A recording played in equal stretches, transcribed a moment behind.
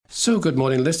So good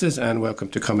morning listeners and welcome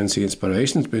to Come and See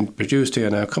Inspirations, been produced here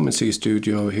in our Come and See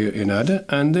studio here in Ada,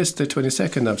 and this the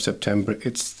 22nd of September.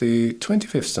 It's the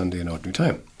 25th Sunday in Ordinary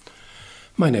Time.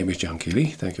 My name is John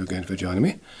Keeley. Thank you again for joining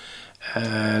me,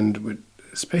 and would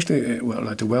especially I'd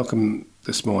like to welcome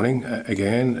this morning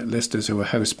again listeners who are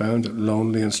housebound,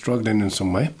 lonely and struggling in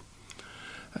some way,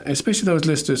 especially those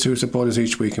listeners who support us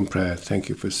each week in prayer. Thank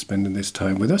you for spending this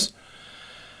time with us.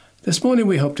 This morning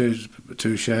we hope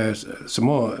to share some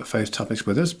more faith topics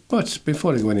with us, but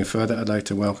before I go any further, I'd like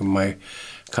to welcome my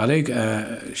colleague,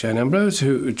 Shane Ambrose,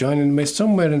 who is joining me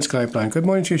somewhere in Skype. Good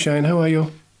morning to you, Shane. How are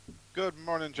you? Good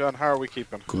morning, John. How are we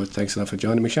keeping? Good. Thanks a lot for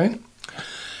joining me, Shane.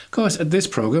 Of course, this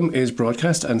programme is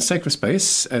broadcast on Sacred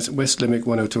Space at West Limerick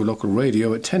 102 local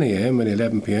radio at 10 a.m. and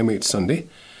 11 p.m. each Sunday,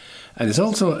 and is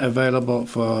also available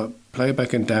for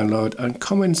playback and download on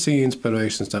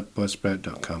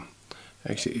comeandseeinspirations.buzzsprout.com.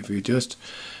 Actually, if you just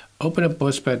open up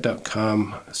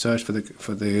buzzsprout.com, search for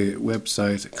the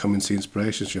website Come and See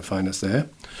Inspirations, you'll find us there.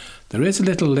 There is a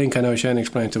little link, I know Shane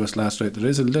explained to us last night, there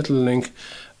is a little link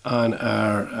on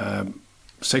our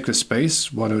Sacred Space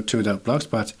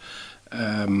 102.blogspot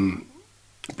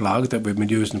blog that we've been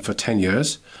using for 10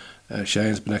 years.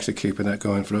 Shane's been actually keeping that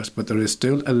going for us, but there is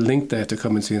still a link there to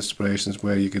Come and See Inspirations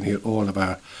where you can hear all of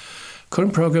our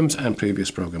current programmes and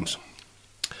previous programmes.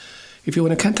 If you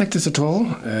want to contact us at all,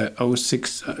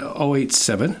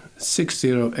 087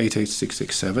 6088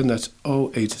 667, that's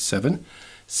 087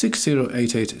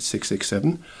 6088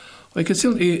 667, or you can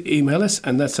still email us,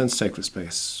 and that's on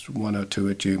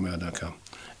sacredspace102@gmail.com.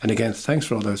 And again, thanks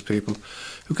for all those people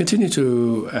who continue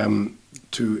to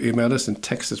email us and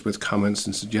text us with comments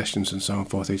and suggestions and so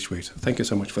forth each week. Thank you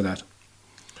so much for that.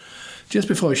 Just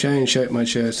before Shane might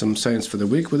share some sayings for the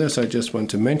week with us, I just want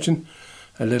to mention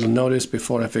a little notice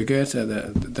before I forget,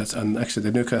 that's on actually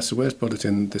the Newcastle West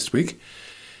Bulletin this week.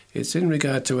 It's in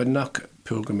regard to a Knock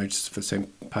pilgrimage for St.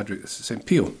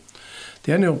 Pio.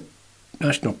 The annual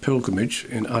national pilgrimage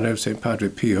in honour of St. Padre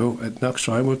Pio at Knock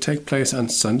Shrine will take place on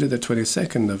Sunday the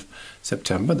 22nd of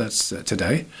September, that's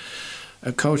today.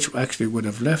 A coach actually would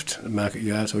have left the market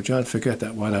yard, so John, forget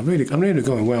that one. I'm really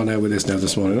going well now with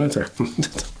this morning, aren't I?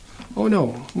 Oh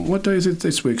no, what day is it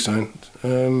this week, son?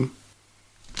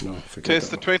 No, it's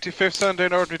the 25th Sunday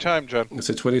in Ordinary Time, John. It's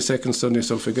the 22nd Sunday,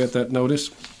 so forget that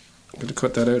notice. I'm going to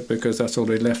cut that out because that's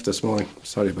already left this morning.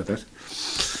 Sorry about that.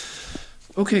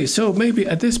 Okay, so maybe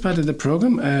at this part of the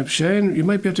programme, Shane, you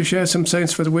might be able to share some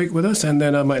saints for the week with us, and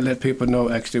then I might let people know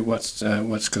actually what's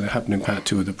going to happen in part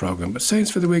 2 of the programme. But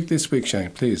saints for the week this week,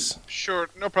 Shane, please. Sure,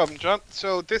 no problem, John.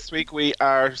 So this week we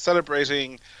are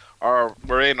celebrating, or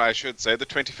we're in, I should say, the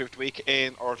 25th week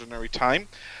in Ordinary Time.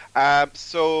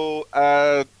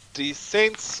 The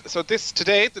saints, so this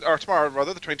today, or tomorrow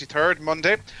rather, the 23rd,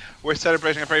 Monday, we're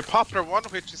celebrating a very popular one,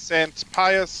 which is Saint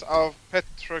Pius of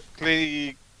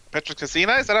Pietrelcina.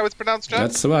 Is that how it's pronounced, John?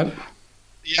 That's the one.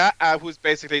 Yeah, who's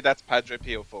basically, that's Padre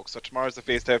Pio, folks. So tomorrow's the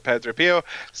feast day of Padre Pio.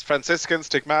 Franciscan,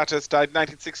 stigmatist, died in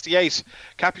 1968.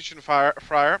 Capuchin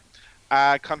friar,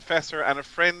 confessor and a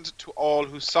friend to all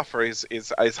who suffer is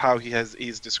how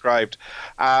he's described.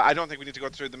 I don't think we need to go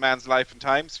through the man's life and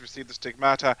times. He received the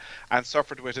stigmata and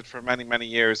suffered with it for many, many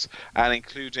years, and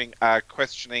including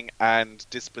questioning and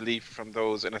disbelief from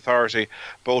those in authority,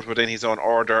 both within his own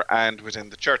order and within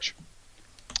the church.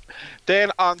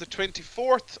 Then on the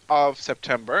 24th of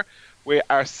September, we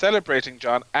are celebrating,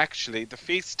 John, actually the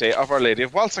feast day of Our Lady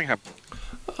of Walsingham.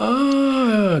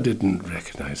 Oh, I didn't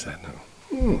recognise that now.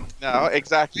 No,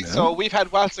 exactly. No. So we've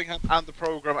had Walsingham on the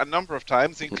programme a number of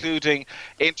times, including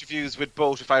interviews with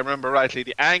both, if I remember rightly,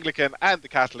 the Anglican and the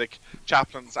Catholic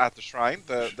chaplains at the shrine,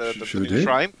 the new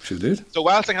shrine. Sure did. So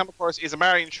Walsingham, of course, is a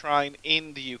Marian shrine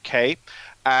in the UK,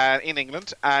 in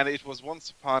England, and it was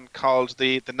once upon called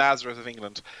the Nazareth of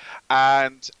England.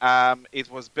 And it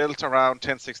was built around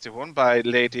 1061 by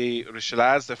Lady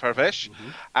Richelaz de Farvèche,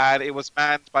 and it was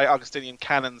manned by Augustinian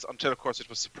canons until, of course, it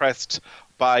was suppressed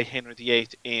by Henry VIII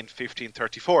in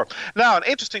 1534. Now, an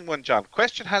interesting one, John.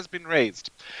 Question has been raised.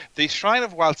 The Shrine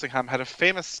of Walsingham had a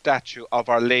famous statue of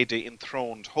Our Lady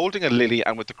enthroned, holding a lily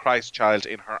and with the Christ child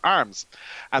in her arms.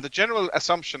 And the general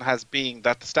assumption has been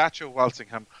that the statue of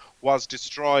Walsingham was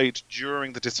destroyed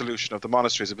during the dissolution of the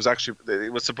monasteries. It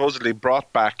was supposedly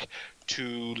brought back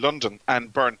to London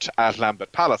and burnt at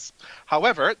Lambeth Palace.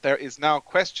 However, there is now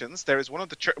questions. There is one of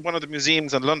the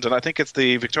museums in London, I think it's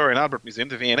the Victoria and Albert Museum,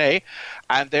 the V&A,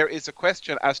 and there is a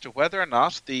question as to whether or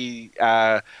not the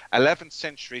 11th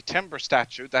century timber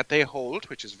statue that they hold,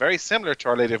 which is very similar to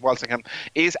Our Lady of Walsingham,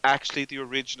 is actually the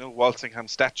original Walsingham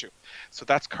statue. So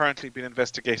that's currently being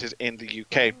investigated in the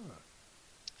UK.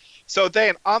 So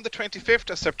then, on the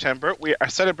 25th of September, we are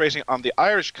celebrating on the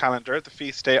Irish calendar the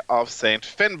feast day of Saint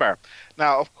Finbar.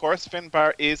 Now, of course,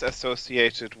 Finbar is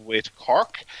associated with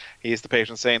Cork. He is the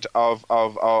patron saint of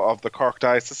the Cork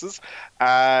diocese,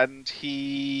 and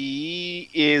he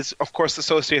is, of course,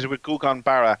 associated with Gugan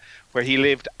Barra, where he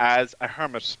lived as a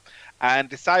hermit. And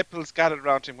disciples gathered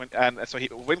around him, when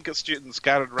students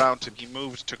gathered around him, he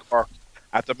moved to Cork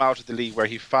at the mouth of the Lee, where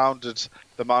he founded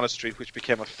the monastery, which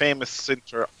became a famous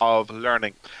centre of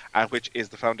learning, and which is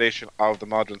the foundation of the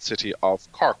modern city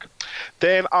of Cork.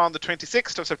 Then on the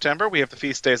 26th of September, we have the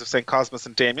feast days of St. Cosmas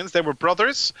and Damians. They were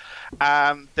brothers,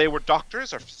 and they were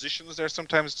doctors, or physicians, they're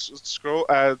sometimes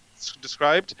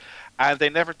described, and they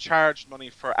never charged money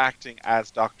for acting as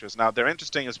doctors. Now, they're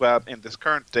interesting as well in this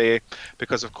current day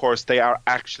because, of course, they are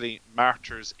actually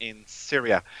martyrs in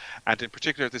Syria. And in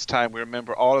particular, at this time, we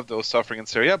remember all of those suffering in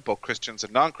Syria, both Christians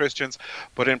and non-Christians,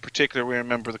 but in particular, we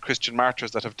remember the Christian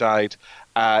martyrs that have died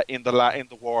in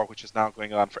the war, which is now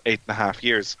going on for 8.5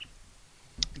 years.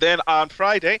 Then on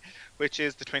Friday, which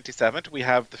is the 27th, we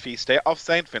have the feast day of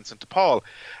St. Vincent de Paul.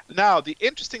 Now, the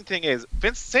interesting thing is,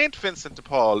 St. Vincent de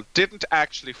Paul didn't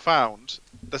actually found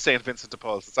the St. Vincent de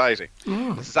Paul Society.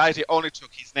 The society only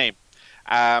took his name.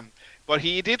 But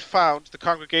he did found the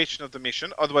Congregation of the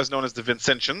Mission, otherwise known as the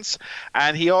Vincentians,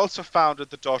 and he also founded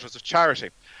the Daughters of Charity.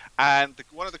 And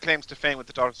one of the claims to fame with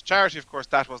the Daughters of Charity, of course,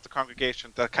 that was the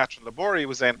congregation that Catherine Laborie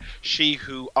was in, she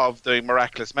who of the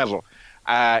Miraculous Medal,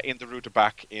 in the Rue du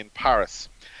Bac in Paris.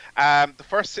 The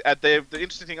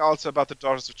interesting thing also about the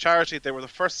Daughters of Charity, they were the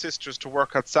first sisters to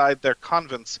work outside their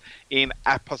convents in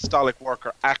apostolic work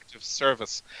or active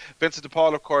service. Vincent de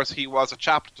Paul, of course, he was a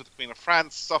chaplain to the Queen of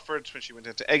France, suffered when she went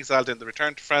into exile, then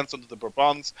returned to France under the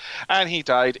Bourbons, and he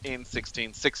died in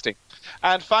 1660.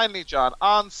 And finally, John,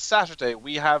 on Saturday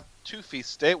we have two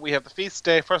feast days. We have the feast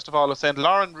day, first of all, of St.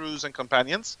 Laurent Roux and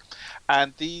companions,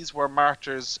 and these were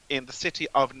martyrs in the city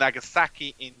of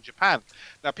Nagasaki in Japan.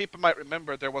 Now, people might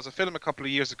remember there was a film a couple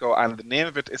of years ago, and the name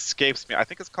of it escapes me. I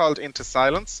think it's called Into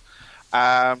Silence,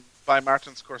 by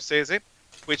Martin Scorsese,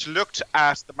 which looked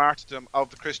at the martyrdom of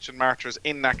the Christian martyrs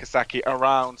in Nagasaki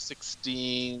around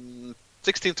 1633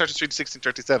 to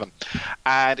 1637.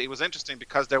 And it was interesting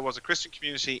because there was a Christian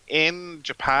community in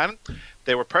Japan.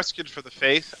 They were persecuted for the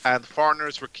faith, and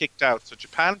foreigners were kicked out. So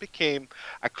Japan became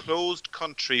a closed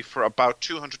country for about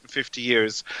 250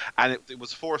 years, and it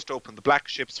was forced open. The black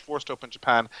ships forced open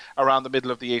Japan around the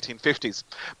middle of the 1850s.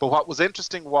 But what was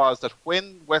interesting was that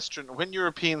when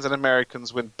Europeans and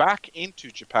Americans went back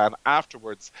into Japan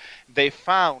afterwards, they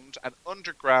found an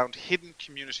underground hidden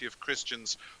community of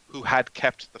Christians who had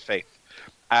kept the faith.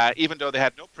 Even though they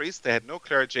had no priests, they had no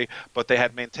clergy, but they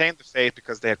had maintained the faith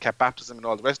because they had kept baptism and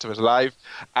all the rest of it alive.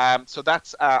 So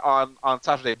that's on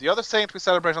Saturday. The other saint we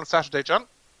celebrate on Saturday, John,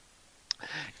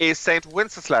 is Saint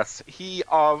Wenceslas. He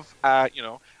of,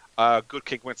 good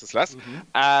King Wenceslas,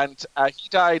 and he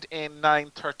died in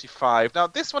 935. Now,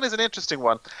 this one is an interesting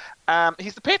one.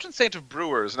 He's the patron saint of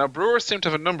brewers. Now, brewers seem to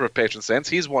have a number of patron saints.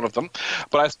 He's one of them,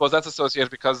 but I suppose that's associated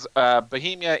because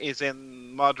Bohemia is in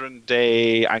modern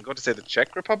day, I'm going to say the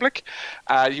Czech Republic.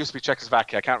 It used to be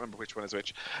Czechoslovakia. I can't remember which one is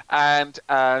which. And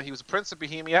he was a prince of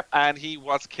Bohemia, and he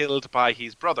was killed by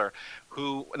his brother,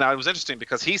 who, now it was interesting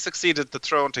because he succeeded the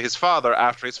throne to his father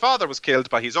after his father was killed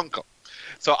by his uncle.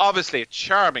 So obviously a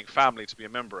charming family to be a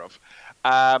member of.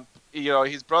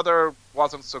 His brother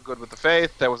wasn't so good with the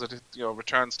faith. There was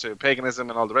returns to paganism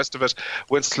and all the rest of it.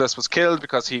 Wenceslas was killed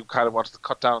because he kind of wanted to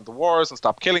cut down the wars and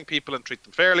stop killing people and treat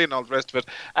them fairly and all the rest of it.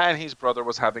 And his brother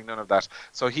was having none of that.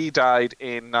 So he died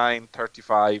in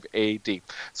 935 AD.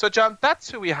 So, John,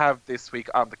 that's who we have this week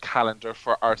on the calendar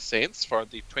for our saints for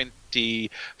the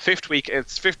 25th week.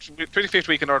 It's 25th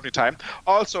week in Ordinary Time.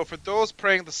 Also, for those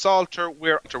praying the Psalter,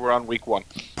 we're on week 1.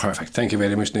 Perfect. Thank you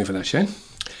very much, Niamh, for that, Shane.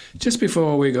 Just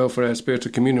before we go for our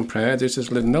spiritual communion prayer, there's just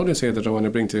a little notice here that I want to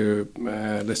bring to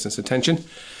listeners' attention.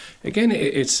 Again,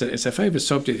 it's a favourite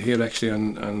subject here actually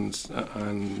on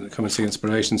Come and See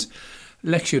Inspirations,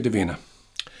 Lectio Divina.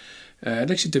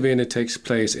 Lectio Divina takes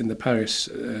place in the Parish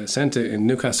Centre in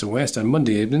Newcastle West on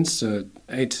Monday evenings, 10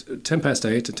 past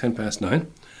 8 to 10 past 9.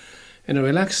 In a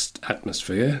relaxed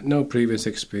atmosphere, no previous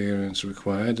experience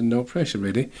required and no pressure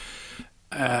really.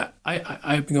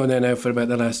 I've been going there now for about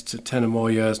the last 10 or more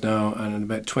years now, and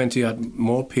about 20 odd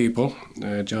more people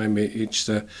join me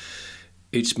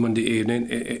each Monday evening.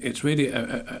 It's really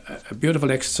a beautiful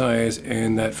exercise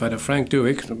in that Father Frank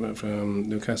Duick from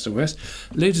Newcastle West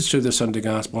leads us through the Sunday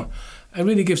Gospel and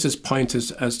really gives us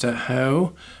pointers as to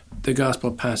how the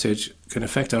Gospel passage can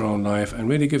affect our own life, and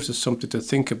really gives us something to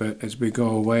think about as we go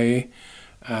away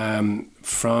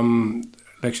from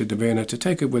Lectio Divina, to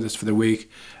take it with us for the week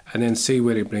and then see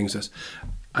where it brings us.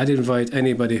 I'd invite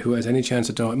anybody who has any chance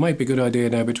at all. It might be a good idea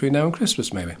now between now and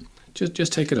Christmas, maybe.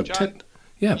 Just take it up. John,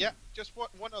 yeah. Just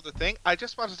one other thing. I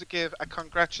just wanted to give a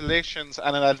congratulations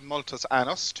and an ad multas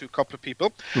annus to a couple of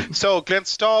people. So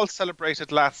Glenstal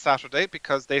celebrated last Saturday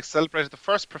because they celebrated the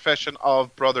first profession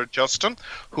of Brother Justin,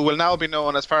 who will now be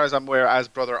known, as far as I'm aware, as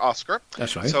Brother Oscar.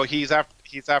 That's right. So he's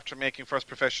after making first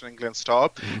profession in Glenstal.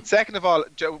 Second of all,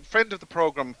 friend of the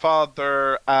programme,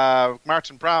 Father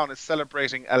Martin Brown, is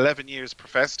celebrating 11 years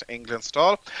professed in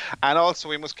Glenstal. And also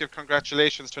we must give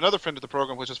congratulations to another friend of the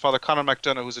programme, which is Father Conor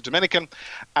McDonough, who's a Dominican,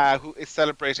 who is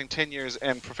celebrating 10 years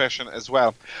in profession as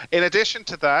well. In addition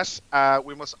to that,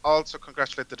 we must also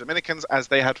congratulate the Dominicans, as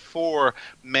they had 4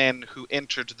 men who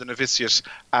entered the novitiate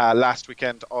last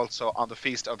weekend, also on the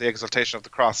Feast of the Exaltation of the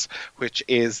Cross, which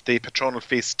is the patronal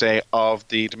feast day of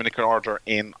the Dominican Order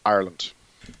in Ireland.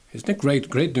 Isn't it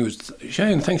great news?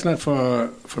 Shane, thanks a lot for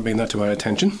bringing that to our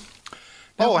attention.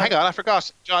 Now, hang on, I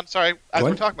forgot. John, sorry, as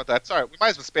we're talking about that, sorry, we might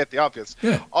as well state the obvious.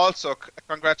 Yeah. Also,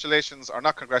 congratulations, or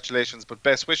not congratulations, but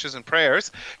best wishes and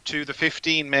prayers to the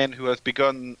 15 men who have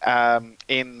begun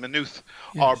in Maynooth,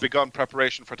 or begun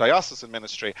preparation for diocesan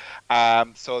ministry.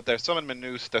 So there's some in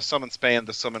Maynooth, there's some in Spain,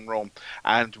 there's some in Rome,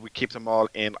 and we keep them all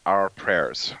in our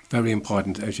prayers. Very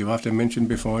important, as you often mentioned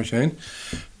before, Shane.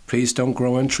 Priests don't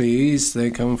grow on trees. They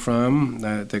come from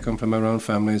our own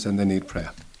families, and they need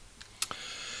prayer.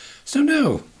 So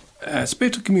now,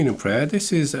 Spiritual Communion Prayer.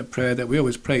 This is a prayer that we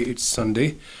always pray each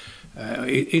Sunday,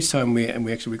 each time we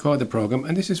actually record the programme.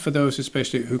 And this is for those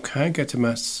especially who can't get to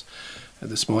Mass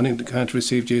this morning, who can't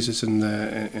receive Jesus in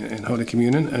Holy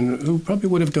Communion, and who probably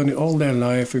would have done it all their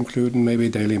life, including maybe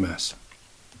daily Mass.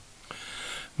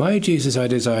 My Jesus, I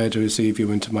desire to receive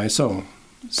you into my soul.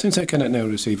 Since I cannot now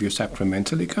receive you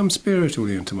sacramentally, come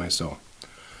spiritually into my soul.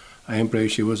 I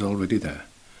embrace you as already there.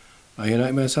 I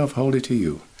unite myself wholly to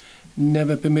you.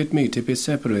 Never permit me to be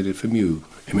separated from you.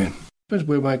 Amen. But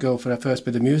we might go for our first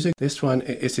bit of music. This one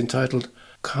is entitled,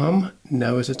 Come,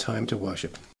 Now is the Time to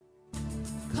Worship.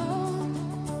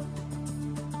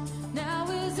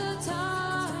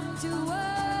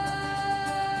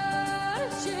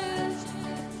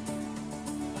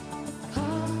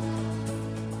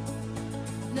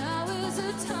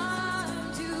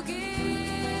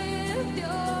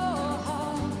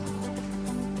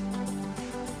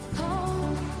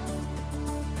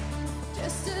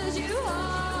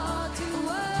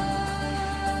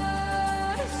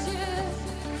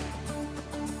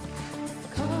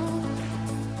 Come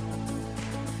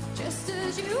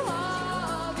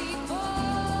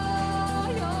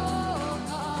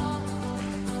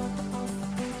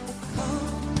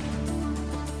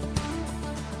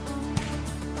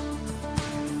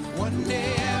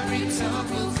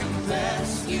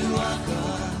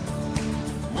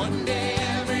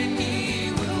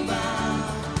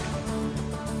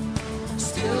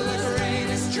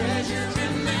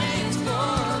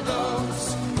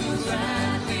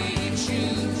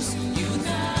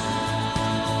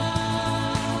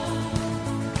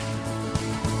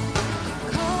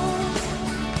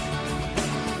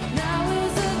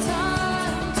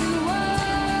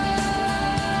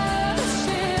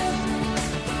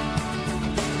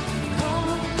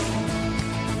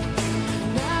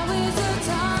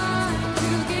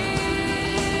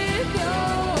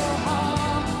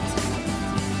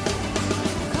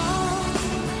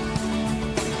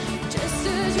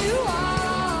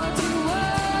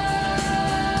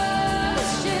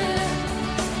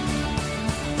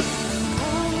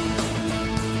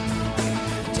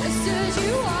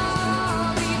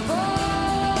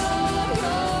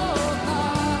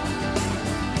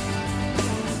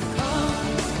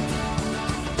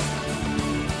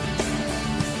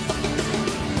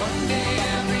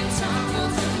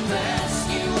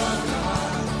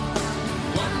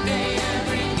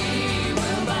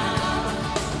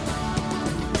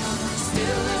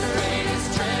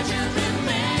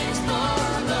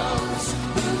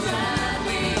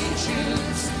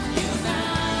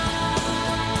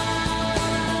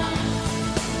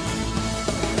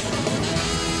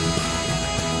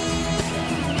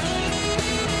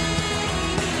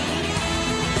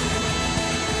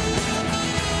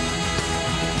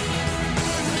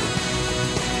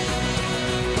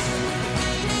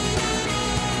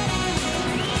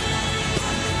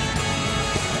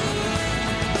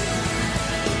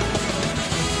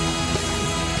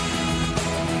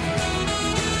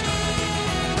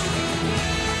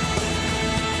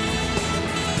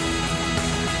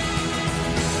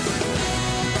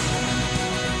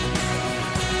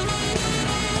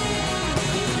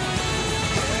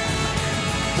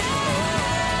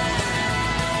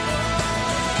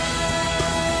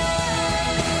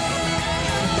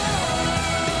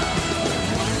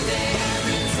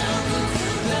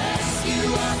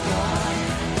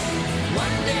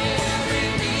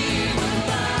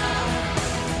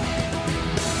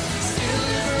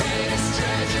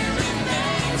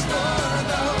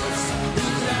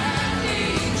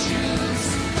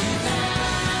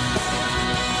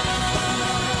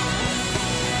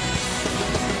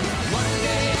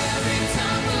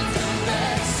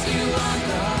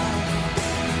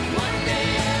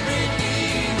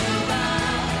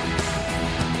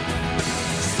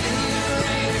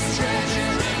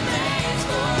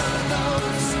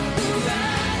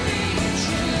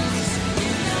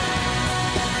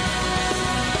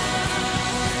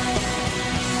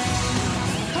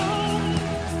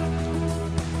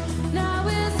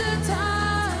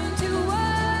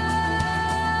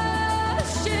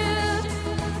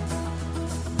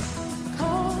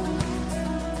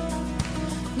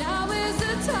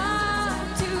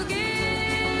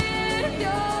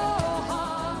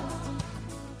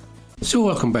So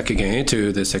welcome back again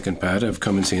to the second part of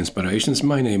Come and See Inspirations.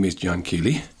 My name is John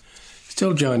Keeley,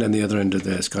 still joined on the other end of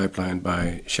the Skype line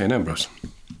by Shane Ambrose.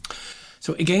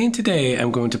 So again today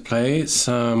I'm going to play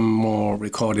some more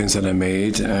recordings that I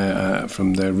made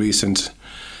from the recent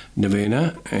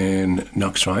novena in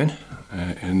Knox Shrine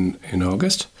in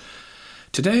August.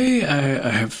 Today I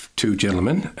have two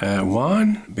gentlemen,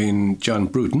 one being John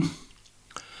Bruton.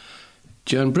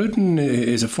 John Bruton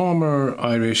is a former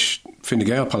Irish Fine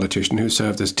Gael politician who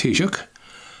served as Taoiseach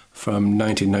from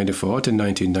 1994 to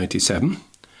 1997.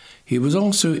 He was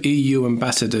also EU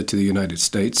ambassador to the United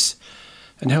States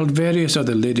and held various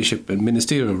other leadership and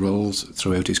ministerial roles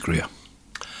throughout his career.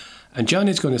 And John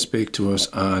is going to speak to us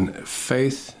on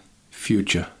faith,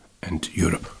 future and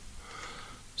Europe.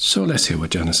 So let's hear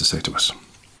what John has to say to us.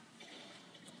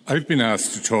 I've been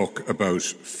asked to talk about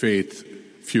faith,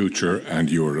 future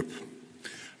and Europe.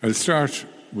 I'll start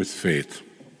with faith.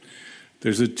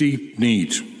 There's a deep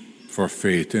need for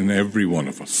faith in every one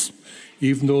of us,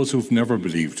 even those who've never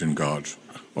believed in God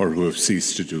or who have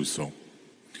ceased to do so.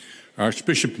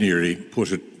 Archbishop Neary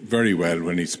put it very well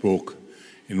when he spoke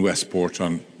in Westport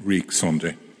on Reek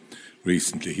Sunday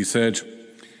recently. He said,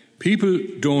 "People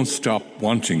don't stop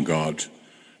wanting God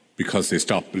because they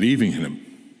stop believing in him.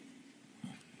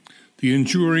 The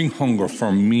enduring hunger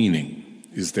for meaning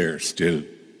is there still.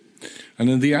 And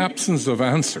in the absence of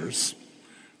answers,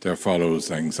 there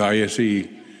follows anxiety,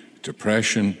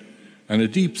 depression, and a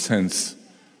deep sense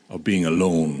of being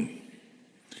alone.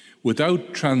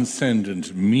 Without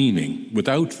transcendent meaning,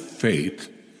 without faith,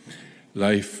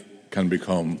 life can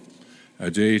become a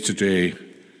day-to-day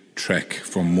trek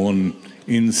from one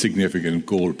insignificant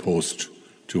goalpost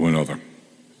to another.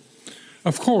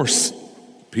 Of course,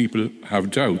 people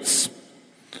have doubts,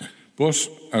 but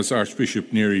as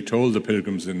Archbishop Neary told the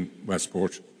pilgrims in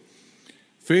Westport,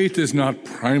 faith is not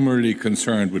primarily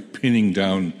concerned with pinning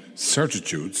down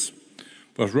certitudes,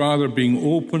 but rather being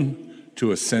open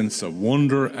to a sense of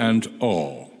wonder and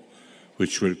awe,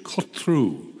 which will cut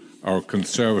through our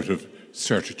conservative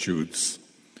certitudes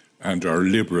and our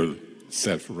liberal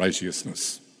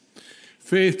self-righteousness.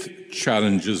 Faith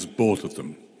challenges both of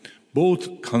them,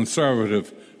 both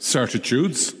conservative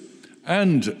certitudes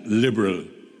and liberal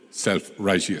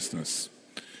self-righteousness.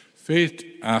 Faith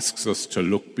asks us to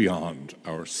look beyond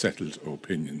our settled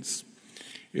opinions.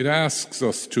 It asks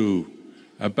us to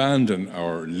abandon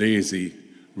our lazy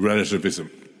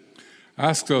relativism,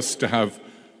 asks us to have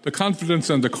the confidence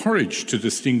and the courage to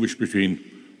distinguish between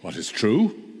what is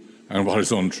true and what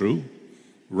is untrue,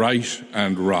 right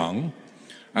and wrong,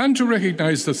 and to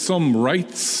recognize that some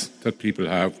rights that people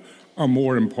have are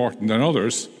more important than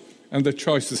others, and that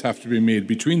choices have to be made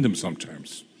between them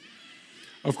sometimes.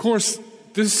 Of course,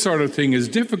 this sort of thing is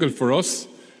difficult for us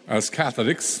as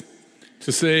Catholics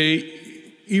to say,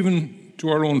 even to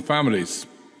our own families.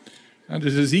 And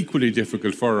it is equally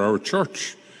difficult for our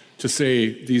church to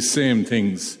say these same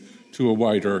things to a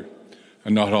wider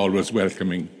and not always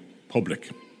welcoming public.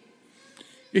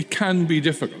 It can be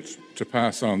difficult to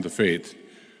pass on the faith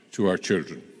to our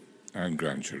children and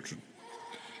grandchildren.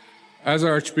 As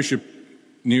Archbishop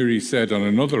Neary said on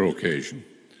another occasion,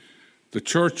 the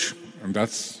Church, and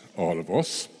that's all of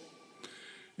us,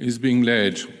 is being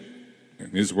led, in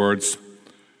his words,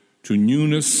 to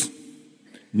newness,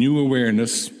 new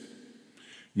awareness,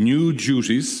 new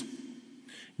duties,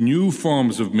 new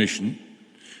forms of mission,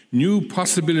 new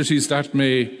possibilities that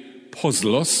may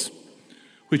puzzle us,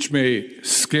 which may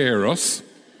scare us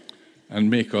and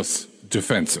make us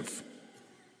defensive.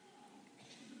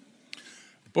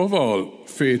 Above all,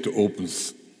 faith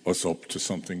opens us up to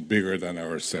something bigger than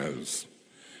ourselves.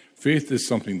 Faith is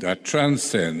something that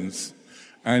transcends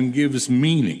and gives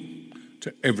meaning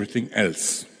to everything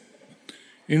else.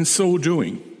 In so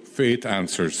doing, faith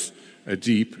answers a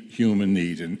deep human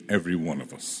need in every one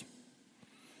of us.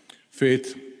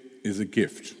 Faith is a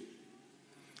gift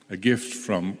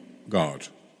from God.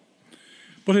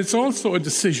 But it's also a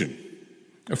decision,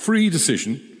 a free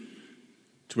decision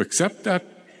to accept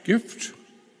that gift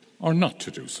or not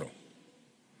to do so.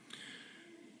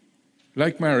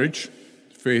 Like marriage,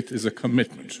 faith is a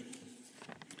commitment.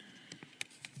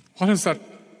 What has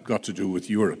that got to do with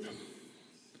Europe?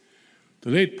 The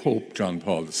late Pope John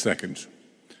Paul II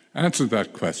answered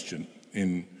that question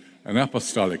in an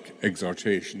apostolic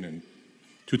exhortation in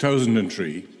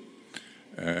 2003,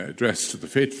 addressed to the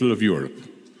faithful of Europe.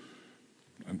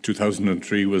 And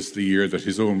 2003 was the year that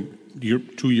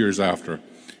 2 years after,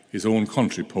 his own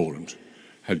country, Poland,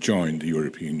 had joined the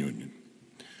European Union.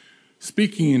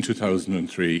 Speaking in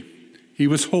 2003, he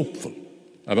was hopeful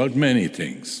about many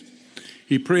things.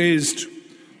 He praised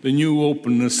the new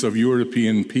openness of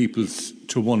European peoples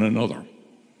to one another,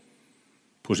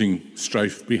 putting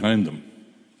strife behind them.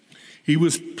 He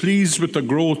was pleased with the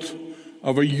growth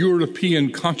of a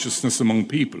European consciousness among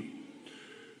people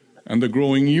and the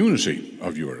growing unity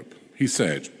of Europe. He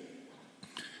said,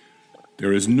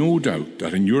 "There is no doubt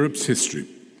that in Europe's history,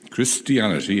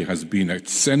 Christianity has been a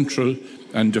central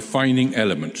and defining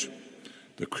element.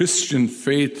 The Christian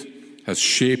faith has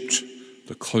shaped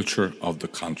the culture of the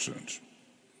continent."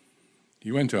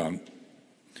 He went on,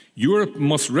 "Europe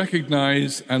must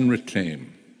recognize and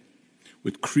reclaim,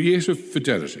 with creative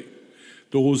fidelity,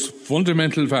 those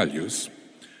fundamental values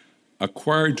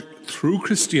acquired through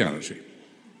Christianity,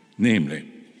 namely,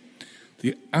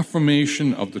 the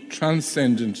affirmation of the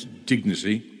transcendent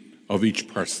dignity of each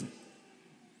person,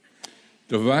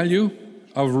 the value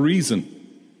of reason,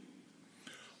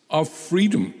 of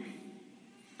freedom,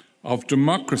 of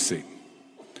democracy,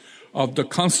 of the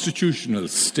constitutional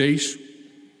state,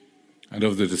 and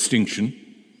of the distinction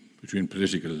between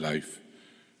political life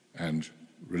and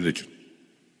religion."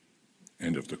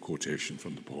 End of the quotation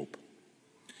from the Pope.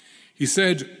 He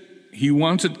said he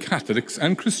wanted Catholics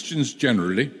and Christians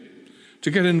generally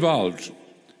to get involved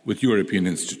with European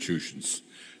institutions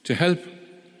to help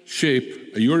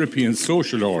shape a European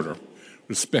social order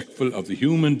respectful of the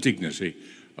human dignity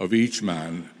of each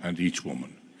man and each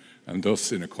woman, and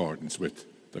thus in accordance with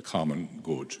the common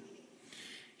good.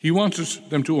 He wanted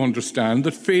them to understand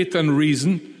that faith and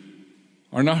reason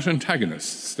are not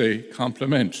antagonists, they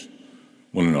complement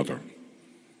one another.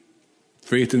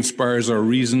 Faith inspires our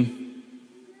reason,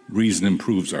 reason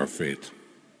improves our faith.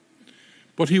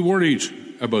 But he worried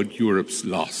about Europe's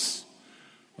loss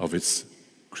of its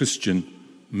Christian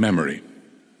memory,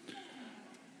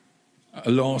 a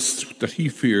loss that he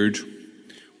feared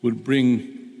would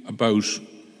bring about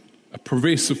a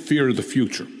pervasive fear of the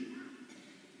future.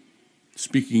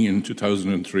 Speaking in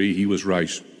 2003, he was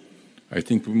right. I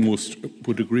think most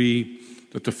would agree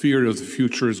that the fear of the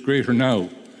future is greater now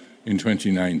in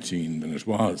 2019 than it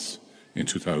was in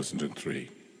 2003.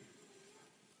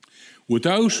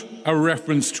 Without a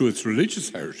reference to its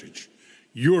religious heritage,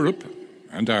 Europe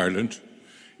and Ireland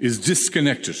is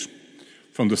disconnected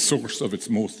from the source of its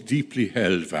most deeply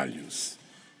held values,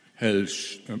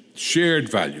 shared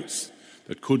values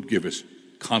that could give it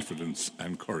confidence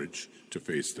and courage to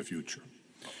face the future.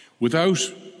 Without,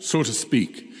 so to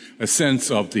speak, a sense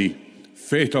of the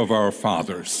faith of our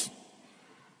fathers,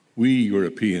 we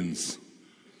Europeans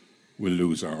will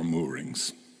lose our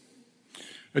moorings.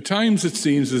 At times it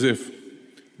seems as if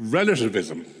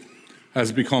relativism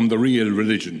has become the real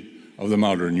religion of the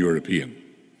modern European.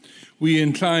 We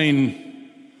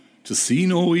incline to see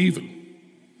no evil,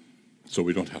 so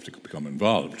we don't have to become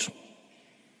involved.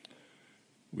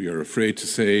 We are afraid to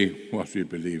say what we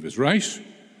believe is right,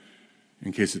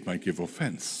 in case it might give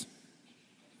offence.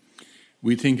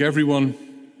 We think everyone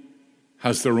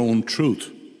has their own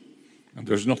truth, and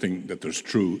there's nothing that is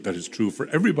true for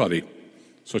everybody,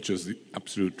 such as the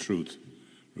absolute truth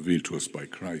revealed to us by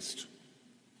Christ.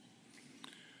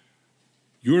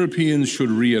 Europeans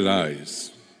should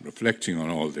realize, reflecting on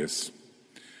all this,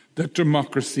 that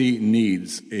democracy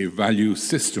needs a value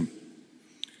system.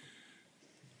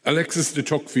 Alexis de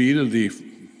Tocqueville, the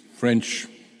French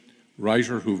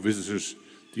writer who visited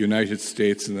the United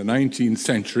States in the 19th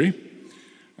century,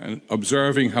 and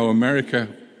observing how America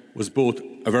was both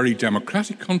a very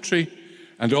democratic country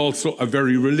and also a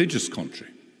very religious country.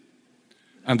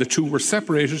 And the two were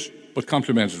separated but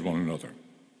complemented one another.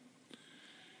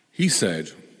 He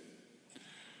said,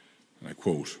 and I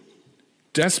quote,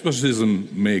 "Despotism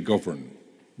may govern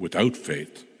without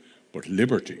faith, but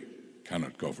liberty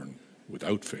cannot govern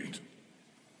without faith."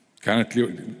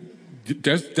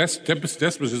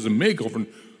 Despotism may govern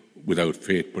without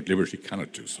faith, but liberty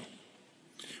cannot do so.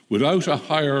 Without a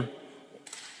higher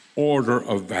order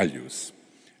of values,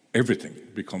 everything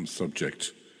becomes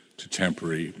subject to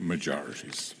temporary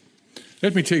majorities.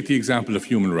 Let me take the example of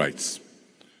human rights.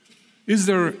 Is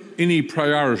there any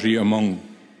priority among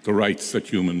the rights that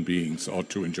human beings ought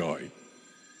to enjoy?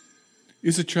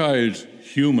 Is a child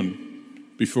human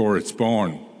before it's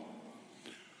born?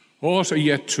 Ought a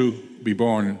yet to be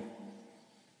born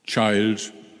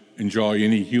child enjoy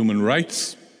any human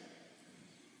rights?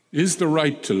 Is the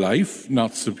right to life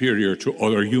not superior to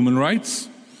other human rights,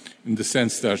 in the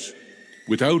sense that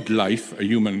without life a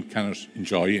human cannot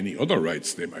enjoy any other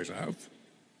rights they might have?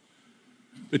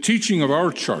 The teaching of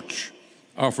our church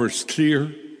offers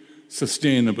clear,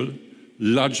 sustainable,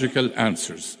 logical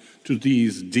answers to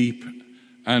these deep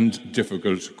and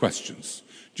difficult questions,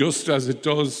 just as it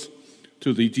does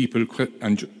to the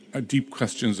deep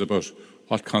questions about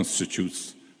what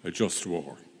constitutes a just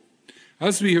war.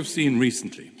 As we have seen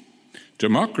recently,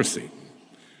 democracy,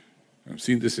 I've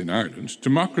seen this in Ireland,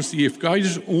 democracy, if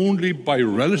guided only by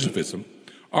relativism,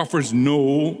 offers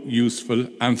no useful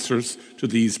answers to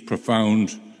these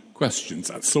profound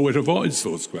questions, so it avoids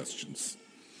those questions.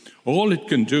 All it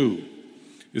can do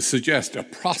is suggest a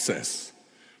process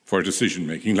for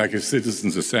decision-making, like a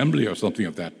citizens' assembly or something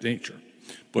of that nature.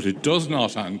 But it does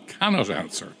not and cannot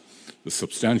answer the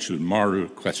substantial moral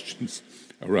questions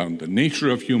around the nature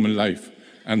of human life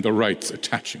and the rights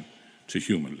attaching to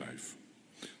human life.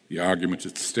 The argument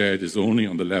instead is only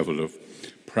on the level of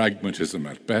pragmatism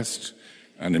at best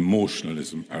and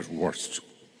emotionalism at worst.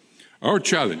 Our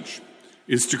challenge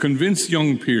is to convince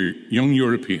young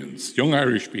Europeans, young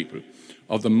Irish people,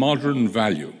 of the modern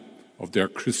value of their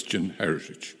Christian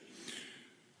heritage.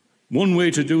 One way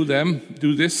to do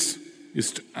this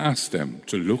is to ask them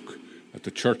to look at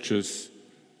the churches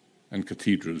and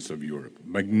cathedrals of Europe,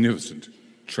 magnificent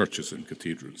churches and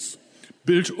cathedrals,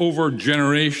 built over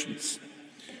generations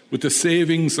with the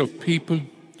savings of people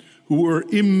who were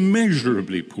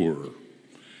immeasurably poorer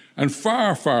and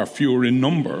far, far fewer in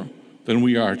number than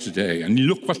we are today. And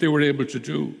look what they were able to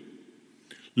do.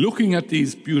 Looking at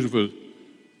these beautiful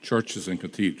churches and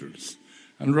cathedrals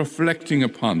and reflecting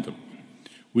upon them,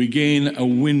 we gain a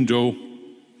window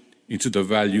into the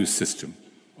value system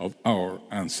of our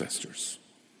ancestors.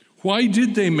 Why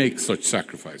did they make such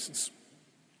sacrifices?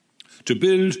 To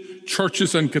build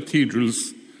churches and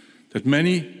cathedrals that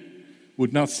many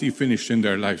would not see finished in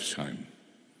their lifetime.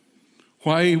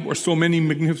 Why were so many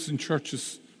magnificent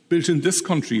churches built in this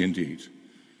country, indeed,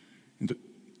 in the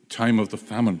time of the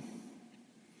famine?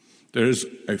 There is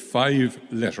a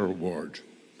 5-letter word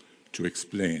to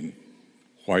explain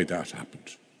why that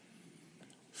happened.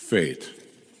 Faith.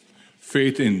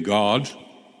 Faith in God,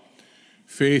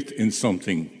 faith in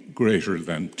something greater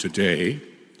than today,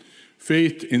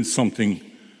 faith in something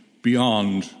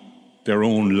beyond their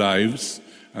own lives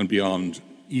and beyond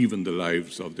even the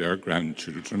lives of their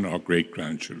grandchildren or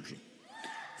great-grandchildren.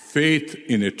 Faith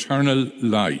in eternal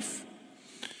life.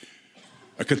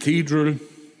 A cathedral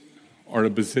or a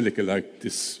basilica like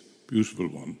this beautiful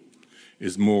one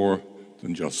is more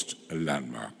than just a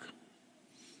landmark.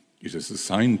 It is a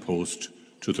signpost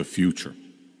to the future.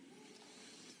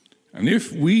 And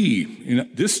if we, in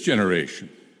this generation,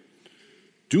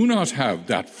 do not have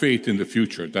that faith in the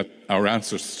future that our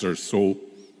ancestors so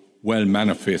well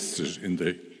manifested in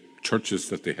the churches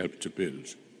that they helped to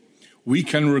build, we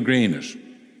can regain it.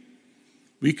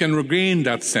 We can regain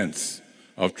that sense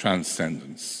of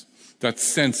transcendence, that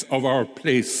sense of our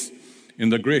place in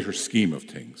the greater scheme of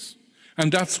things.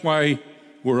 And that's why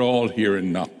we're all here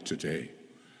in Knock today,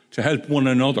 to help one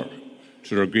another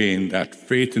to regain that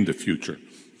faith in the future,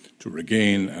 to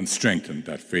regain and strengthen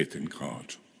that faith in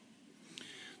God.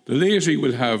 The laity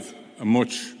will have a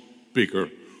much bigger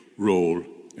role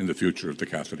in the future of the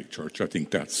Catholic Church. I think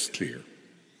that's clear.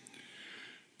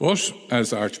 But,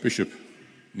 as Archbishop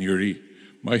Neary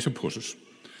might have put it,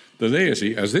 the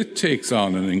laity, as it takes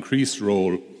on an increased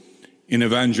role in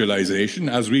evangelization,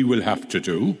 as we will have to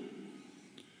do,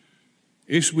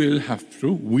 we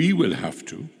will have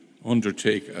to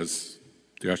undertake, as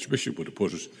the Archbishop would have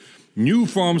put it, new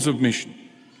forms of mission,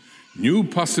 new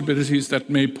possibilities that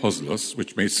may puzzle us,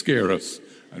 which may scare us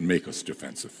and make us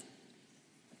defensive.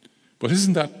 But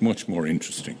isn't that much more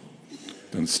interesting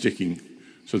than sticking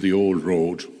to the old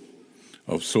road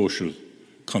of social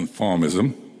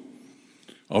conformism,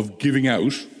 of giving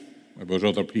out about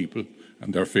other people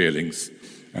and their failings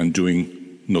and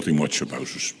doing nothing much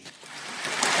about it?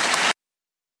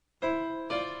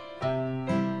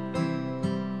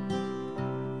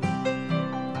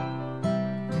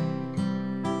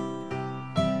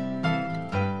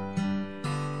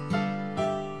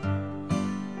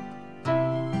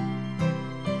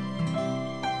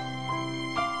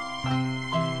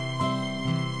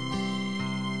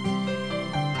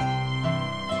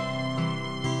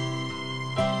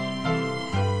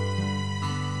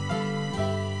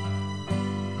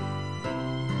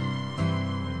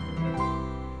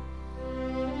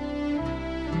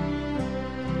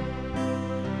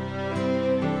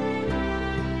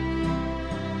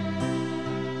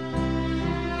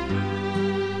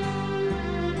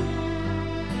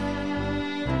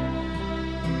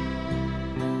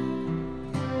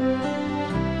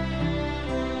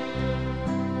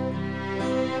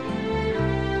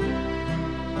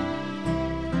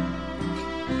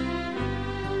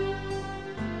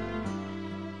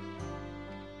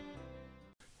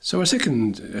 So our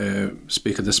second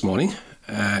speaker this morning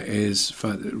is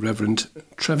for Reverend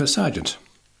Trevor Sargent.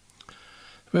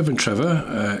 Reverend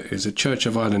Trevor is a Church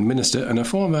of Ireland minister and a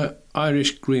former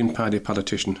Irish Green Party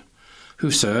politician who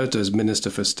served as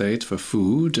Minister for State for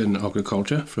Food and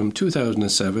Agriculture from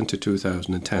 2007 to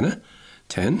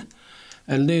 2010,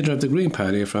 and leader of the Green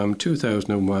Party from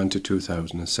 2001 to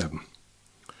 2007.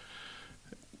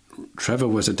 Trevor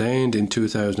was ordained in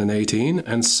 2018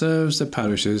 and serves the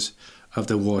parishes of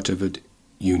the Waterford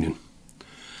Union.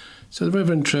 So the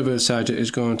Reverend Trevor Sargent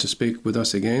is going to speak with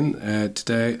us again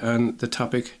today on the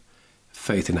topic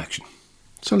Faith in Action.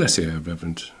 So let's hear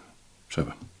Reverend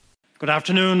Trevor. Good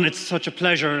afternoon. It's such a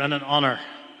pleasure and an honour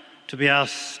to be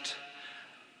asked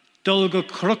dul go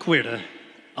crochuire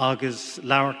agus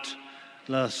lauert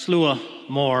le slua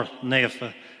mór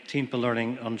neafa timpeall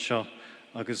learning anseo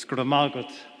agus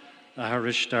gramagat a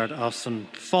haristard as an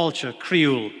fáilte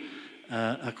criúil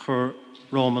a chur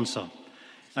Romansa.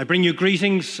 I bring you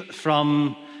greetings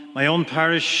from my own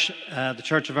parish, the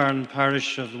Church of Ireland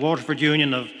parish of the Waterford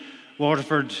Union of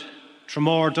Waterford,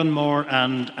 Tramore, Dunmore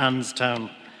and Annestown.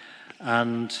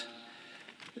 And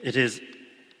it is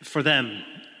for them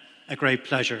a great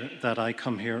pleasure that I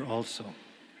come here also.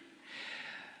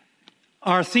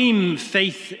 Our theme,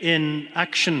 Faith in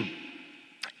Action,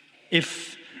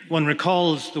 if one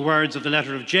recalls the words of the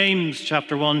letter of James,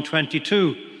 chapter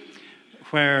 1:22,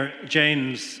 where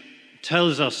James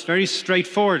tells us very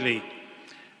straightforwardly,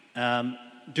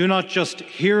 do not just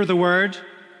hear the word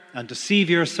and deceive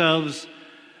yourselves,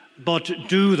 but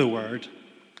do the word.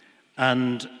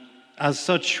 And as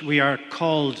such, we are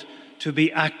called to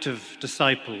be active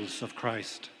disciples of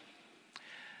Christ.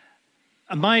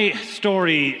 My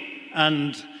story,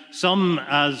 and some,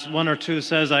 as one or two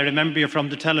says, I remember you from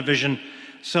the television,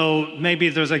 so maybe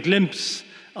there's a glimpse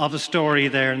of a story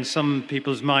there in some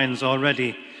people's minds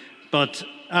already. But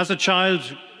as a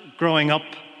child growing up,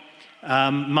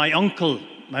 my uncle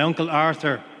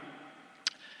Arthur,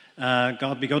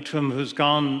 God be good to him, who's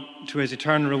gone to his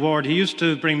eternal reward, he used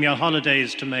to bring me on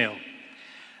holidays to Mayo,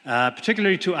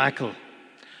 particularly to Achill.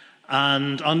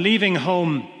 And on leaving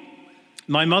home,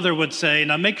 my mother would say,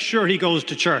 now make sure he goes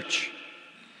to church.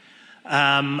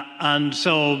 And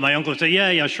so my uncle would say,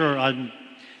 yeah, sure.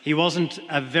 He wasn't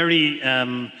a very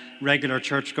regular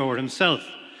churchgoer himself.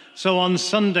 So on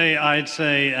Sunday, I'd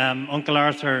say, Uncle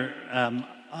Arthur,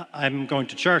 I'm going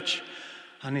to church.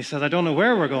 And he said, I don't know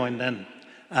where we're going then.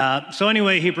 So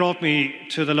anyway, he brought me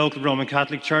to the local Roman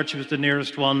Catholic church. It was the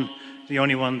nearest one, the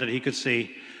only one that he could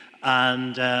see.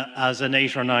 And as an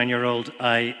 8 or 9-year-old,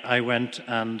 I went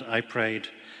and I prayed.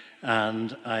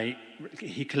 And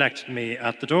he collected me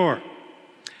at the door.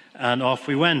 And off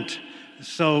we went.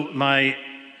 So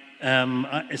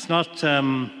it's not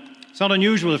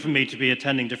unusual for me to be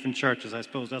attending different churches, I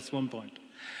suppose. That's one point.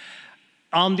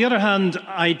 On the other hand,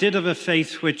 I did have a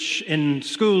faith which in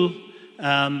school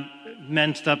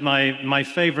meant that my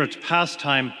favourite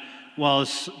pastime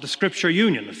was the Scripture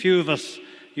Union. A few of us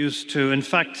used to, in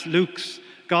fact, Luke's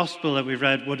Gospel that we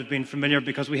read would have been familiar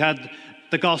because we had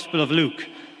the Gospel of Luke.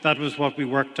 That was what we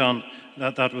worked on.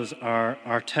 That was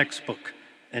our textbook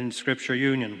in Scripture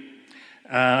Union.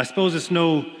 I suppose it's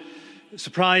no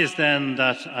surprise then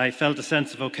that I felt a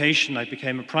sense of vocation. I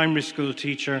became a primary school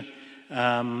teacher,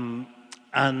 and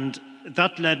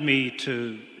that led me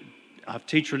to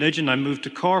teach religion. I moved to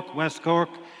Cork, West Cork.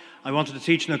 I wanted to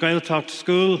teach in a Gaeltacht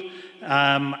school,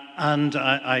 and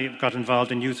I got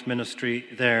involved in youth ministry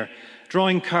there,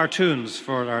 drawing cartoons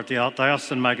for our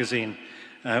diocesan magazine.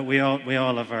 We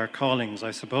all have our callings,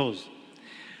 I suppose.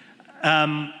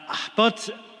 But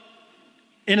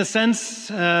in a sense,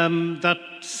 that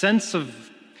sense of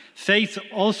faith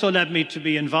also led me to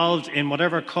be involved in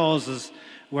whatever causes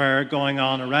were going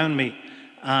on around me.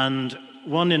 And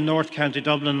one in North County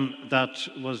Dublin that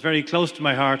was very close to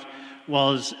my heart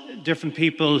was different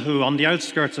people who, on the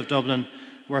outskirts of Dublin,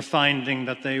 were finding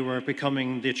that they were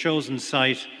becoming the chosen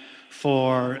site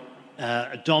for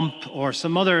a dump or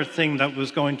some other thing that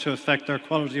was going to affect their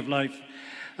quality of life.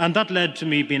 And that led to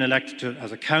me being elected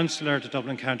as a councillor to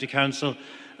Dublin County Council,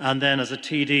 and then as a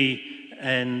TD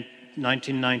in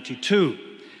 1992,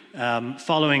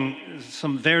 following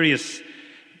some various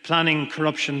planning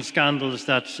corruption scandals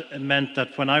that meant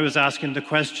that when I was asking the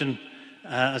question,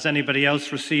 has anybody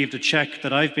else received a cheque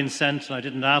that I've been sent and I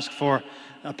didn't ask for,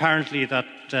 apparently that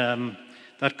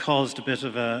caused a bit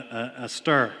of a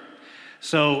stir.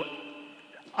 So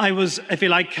I was, if you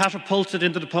like, catapulted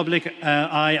into the public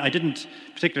eye. I didn't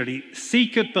particularly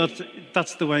seek it, but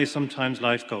that's the way sometimes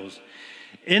life goes.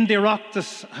 In the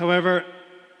Oireachtas, however,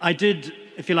 I did,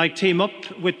 if you like, team up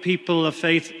with people of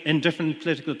faith in different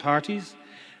political parties.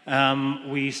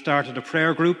 We started a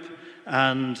prayer group,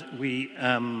 and we,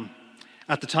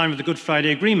 at the time of the Good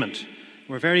Friday Agreement,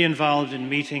 We're very involved in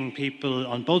meeting people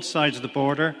on both sides of the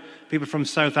border, people from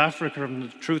South Africa, from the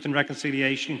Truth and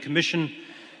Reconciliation Commission,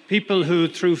 people who,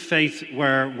 through faith,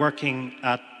 were working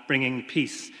at bringing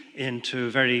peace into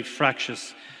very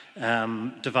fractious,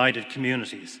 divided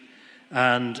communities.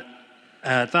 And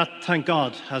that, thank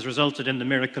God, has resulted in the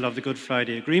miracle of the Good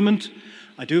Friday Agreement.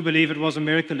 I do believe it was a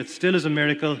miracle. It still is a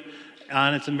miracle,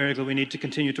 and it's a miracle we need to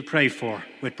continue to pray for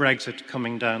with Brexit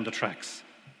coming down the tracks.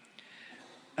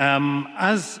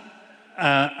 As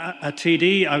a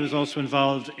TD, I was also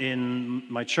involved in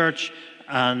my church,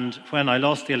 and when I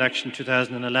lost the election in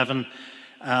 2011,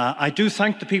 I do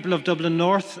thank the people of Dublin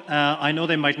North. I know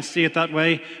they mightn't see it that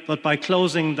way, but by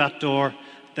closing that door,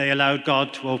 they allowed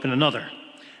God to open another.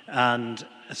 And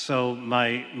so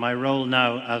my role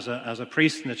now as a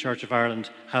priest in the Church of Ireland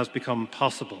has become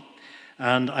possible.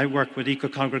 And I work with Eco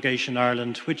Congregation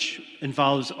Ireland, which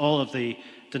involves all of the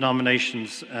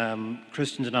denominations,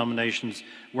 Christian denominations,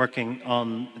 working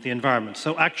on the environment.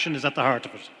 So action is at the heart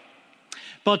of it.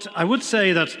 But I would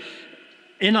say that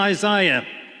in Isaiah,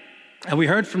 and we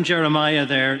heard from Jeremiah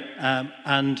there,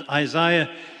 and Isaiah,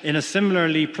 in a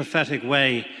similarly prophetic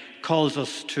way, calls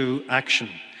us to action.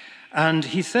 And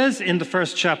he says in the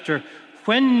first chapter,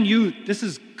 this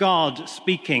is God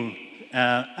speaking,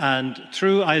 and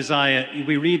through Isaiah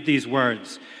we read these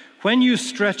words, "When you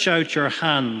stretch out your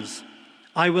hands,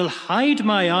 I will hide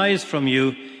my eyes from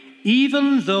you,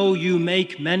 even though you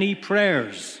make many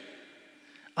prayers.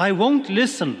 I won't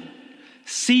listen.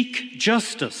 Seek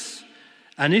justice.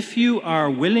 And if you are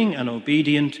willing and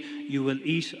obedient, you will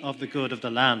eat of the good of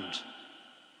the land."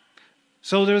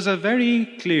 So there's a very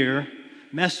clear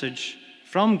message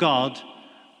from God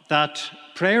that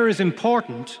prayer is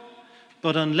important,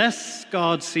 but unless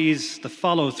God sees the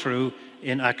follow-through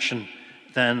in action,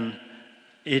 then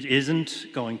it isn't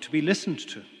going to be listened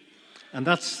to. And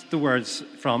that's the words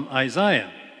from Isaiah.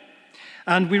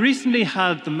 And we recently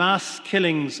had the mass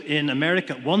killings in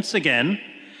America once again,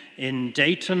 in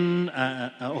Dayton,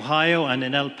 Ohio, and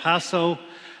in El Paso.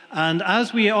 And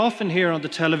as we often hear on the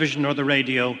television or the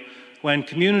radio, when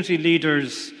community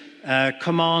leaders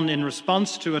come on in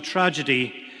response to a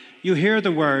tragedy, you hear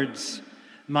the words,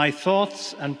 "My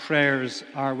thoughts and prayers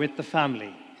are with the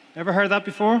family." Ever heard that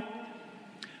before?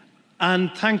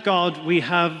 And thank God we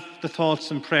have the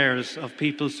thoughts and prayers of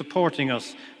people supporting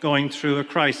us going through a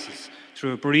crisis,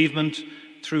 through a bereavement,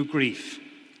 through grief.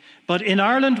 But in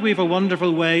Ireland, we have a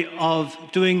wonderful way of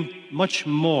doing much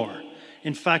more.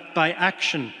 In fact, by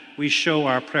action, we show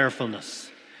our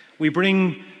prayerfulness. We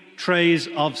bring trays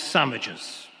of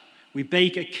sandwiches. We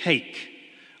bake a cake.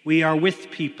 We are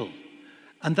with people.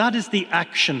 And that is the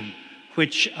action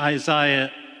which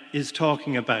Isaiah is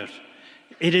talking about.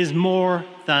 It is more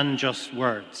than just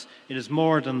words. It is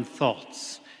more than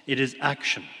thoughts. It is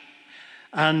action.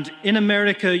 And in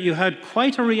America, you had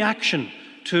quite a reaction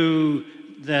to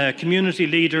the community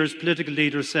leaders, political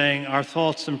leaders saying, "Our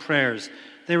thoughts and prayers."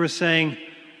 They were saying,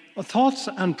 well, thoughts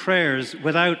and prayers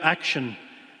without action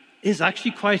is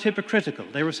actually quite hypocritical.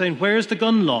 They were saying, where's the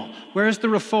gun law? Where's the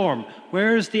reform?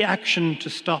 Where's the action to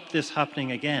stop this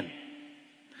happening again?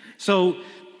 So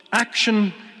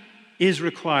action is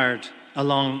required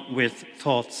along with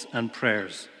thoughts and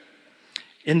prayers.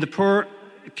 In the poor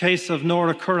case of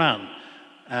Nora Curran,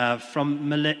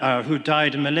 who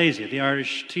died in Malaysia, the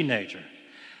Irish teenager,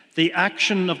 the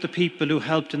action of the people who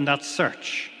helped in that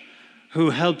search,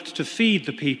 who helped to feed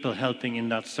the people helping in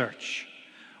that search,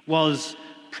 was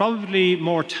probably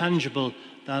more tangible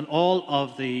than all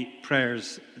of the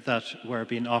prayers that were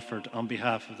being offered on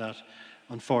behalf of that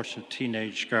unfortunate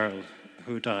teenage girl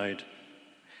who died.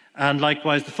 And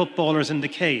likewise, the footballers in the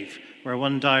cave, where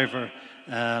one diver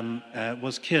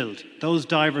was killed. Those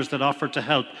divers that offered to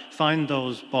help find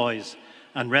those boys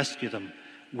and rescue them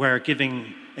were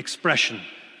giving expression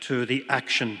to the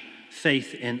action,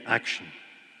 faith in action.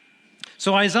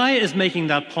 So Isaiah is making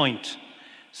that point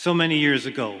so many years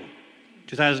ago,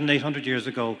 2,800 years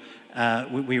ago,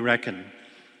 we reckon.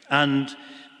 And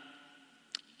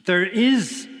there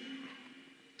is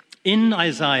in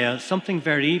Isaiah something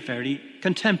very, very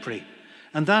contemporary.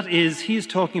 And that is, he's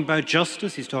talking about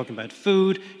justice, he's talking about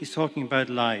food, he's talking about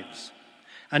lives.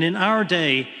 And in our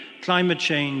day, climate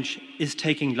change is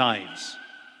taking lives.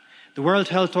 The World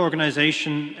Health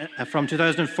Organization from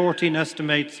 2014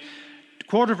 estimates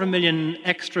 250,000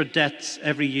 extra deaths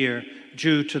every year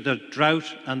due to the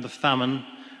drought and the famine,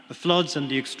 the floods and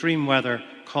the extreme weather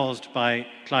caused by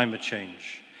climate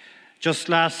change. Just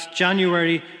last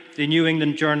January, the New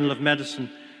England Journal of Medicine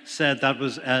said that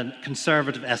was a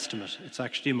conservative estimate. It's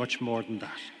actually much more than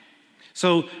that.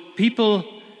 So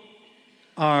people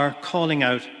are calling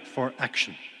out for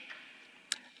action.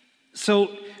 So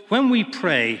when we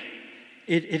pray,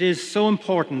 it is so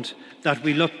important that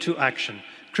we look to action.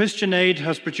 Christian Aid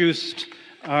has produced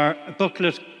our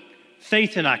booklet,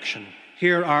 Faith in Action,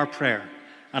 Hear Our Prayer.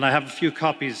 And I have a few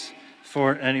copies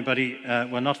for anybody,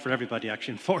 well, not for everybody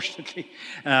actually, unfortunately,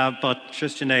 but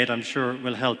Christian Aid I'm sure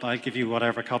will help. I'll give you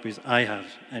whatever copies I have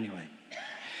anyway.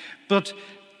 But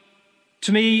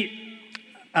to me,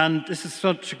 and this is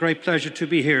such a great pleasure to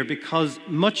be here because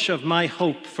much of my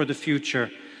hope for the future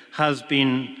has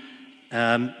been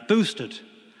boosted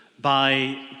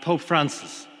by Pope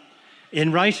Francis.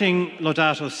 In writing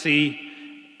Laudato Si',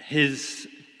 his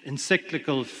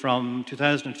encyclical from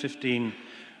 2015,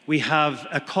 we have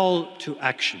a call to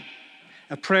action,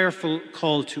 a prayerful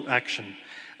call to action.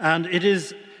 And it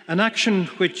is an action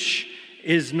which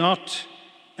is not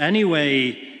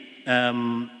anyway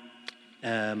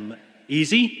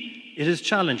easy, it is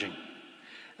challenging.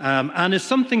 And is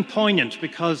something poignant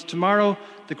because tomorrow,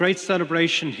 the great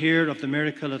celebration here of the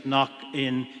miracle at Knock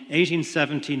in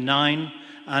 1879,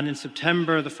 and in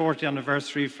September, the 40th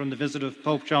anniversary from the visit of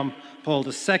Pope John Paul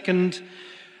II.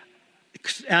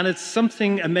 And it's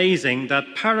something amazing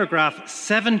that paragraph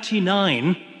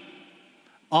 79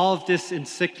 of this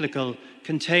encyclical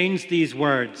contains these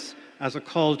words as a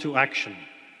call to action.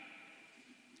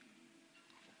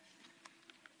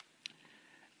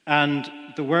 And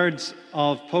the words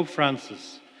of Pope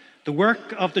Francis: the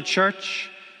work of the Church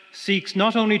seeks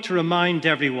not only to remind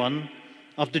everyone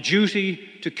of the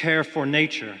duty to care for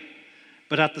nature,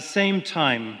 but at the same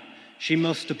time, she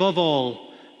must above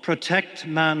all protect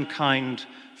mankind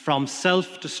from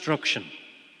self-destruction.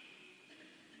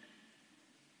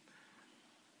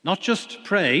 Not just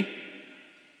pray,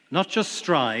 not just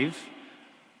strive,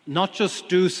 not just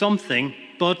do something,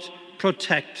 but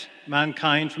protect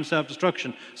mankind from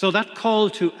self-destruction. So that call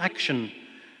to action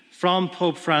from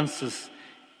Pope Francis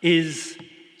is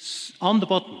on the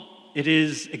button. It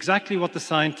is exactly what the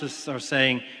scientists are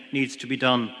saying needs to be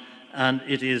done, and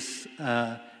it is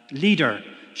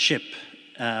leadership,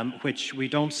 which we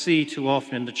don't see too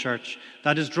often in the church,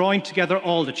 that is drawing together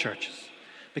all the churches.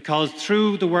 Because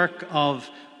through the work of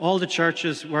all the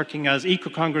churches working as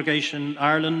Eco-Congregation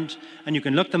Ireland, and you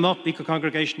can look them up,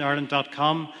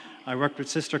 ecocongregationireland.com. I worked with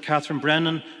Sister Catherine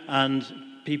Brennan and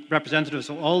representatives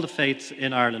of all the faiths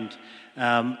in Ireland.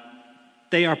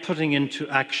 They are putting into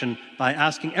action by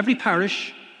asking every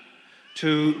parish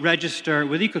to register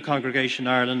with Eco-Congregation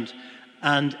Ireland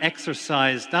and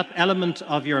exercise that element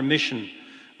of your mission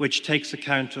which takes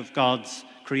account of God's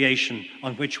creation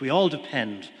on which we all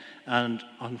depend and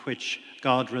on which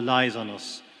God relies on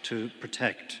us to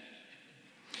protect.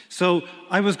 So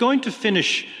I was going to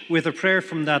finish with a prayer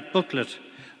from that booklet,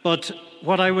 but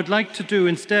what I would like to do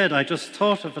instead, I just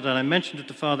thought of it and I mentioned it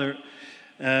to Father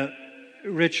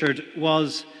Richard,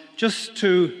 was just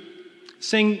to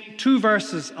sing 2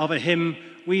 verses of a hymn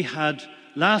we had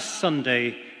last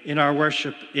Sunday in our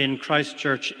worship in Christ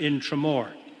Church in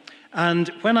Tramore. And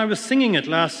when I was singing it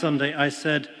last Sunday, I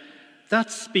said, that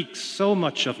speaks so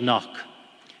much of Knock.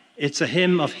 It's a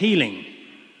hymn of healing,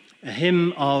 a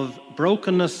hymn of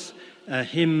brokenness, a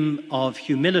hymn of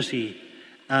humility,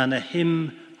 and a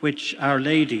hymn which Our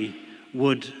Lady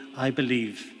would, I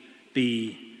believe,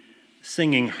 be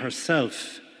singing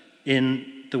herself in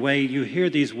the way you hear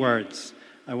these words.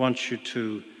 I want you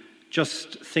to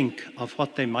just think of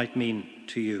what they might mean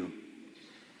to you.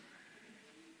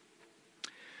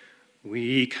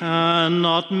 We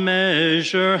cannot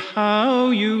measure how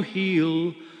you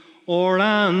heal or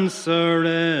answer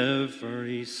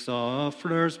every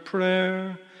sufferer's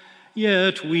prayer,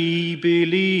 yet we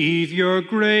believe your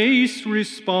grace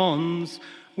responds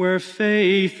where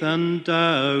faith and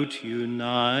doubt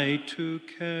unite to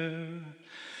care.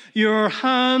 Your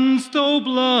hands, though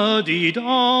bloodied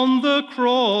on the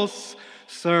cross,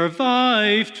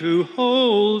 survive to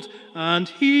hold and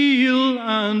heal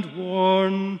and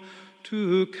warn,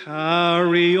 to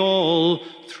carry all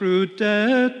through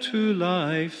death to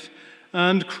life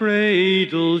and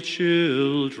cradle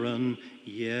children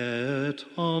yet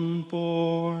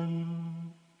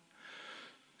unborn.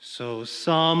 So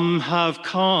some have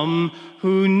come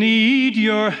who need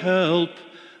your help,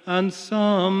 and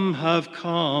some have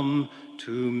come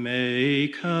to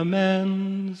make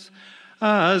amends,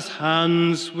 as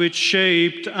hands which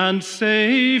shaped and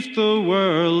saved the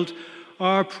world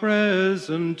are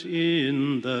present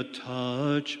in the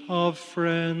touch of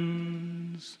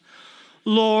friends.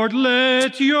 Lord,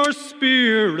 let your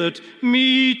Spirit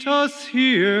meet us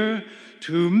here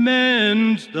to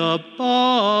mend the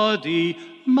body,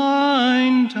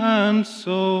 mind, and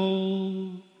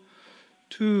soul,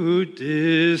 to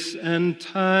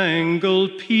disentangle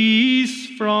peace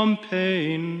from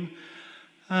pain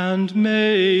and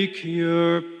make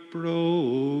your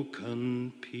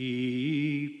broken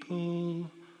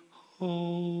people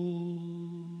whole.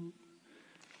 In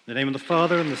the name of the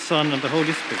Father, and the Son, and the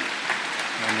Holy Spirit.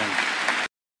 Amen.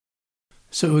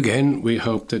 So again, we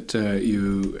hope that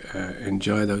you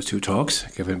enjoy those two talks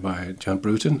given by John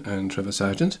Bruton and Trevor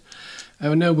Sargent.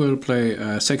 And now we'll play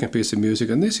a second piece of music,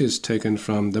 and this is taken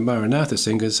from the Maranatha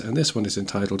Singers, and this one is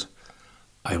entitled,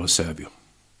 I Will Serve You.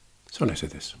 So let's do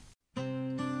this.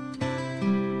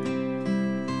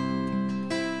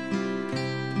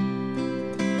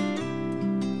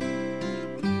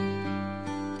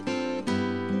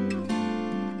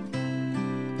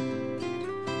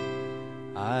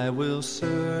 I will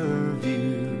serve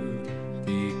you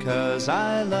because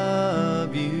I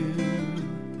love you.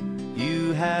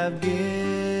 You have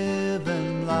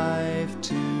given life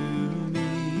to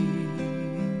me.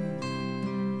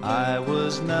 I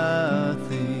was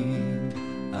nothing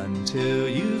until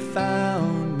you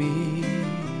found me.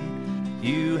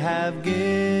 You have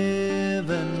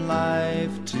given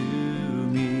life to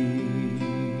me.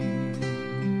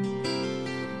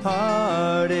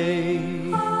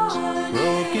 Heartache,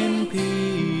 broken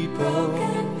people,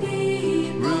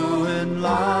 ruined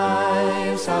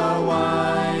lives are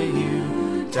why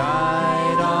you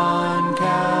died on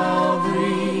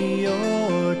Calvary.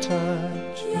 Your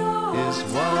touch is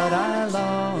what I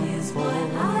long for.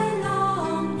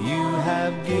 You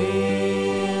have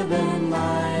given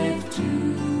life to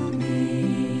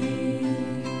me.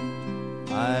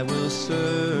 I will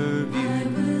serve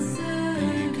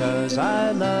you because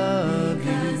I love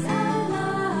you.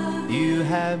 You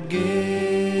have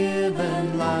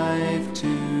given life to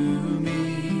me.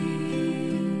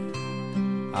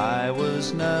 I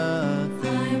was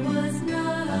nothing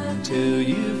until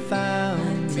you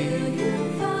found me.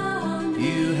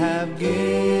 You have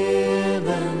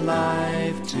given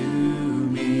life to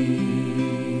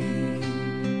me.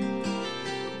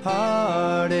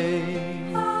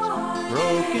 Heartache,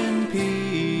 broken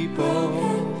people,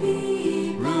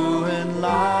 ruined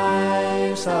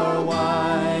lives are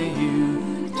why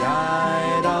you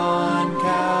died on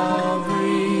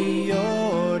Calvary.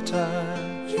 Your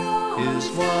touch is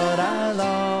what I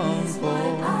long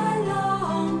for.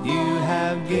 You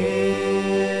have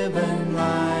given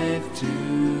life to me.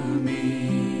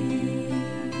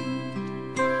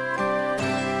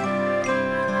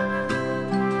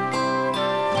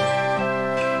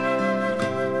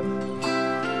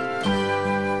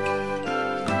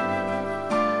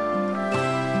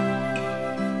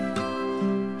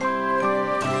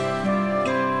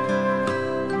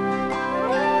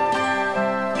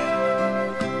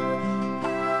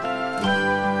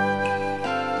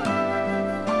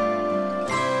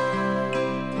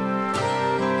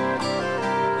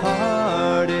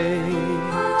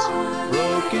 Heartaches,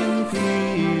 broken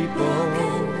people,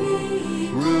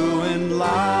 ruined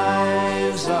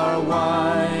lives are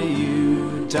why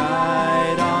you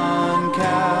died on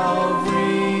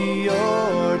Calvary.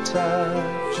 Your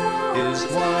touch is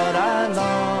what I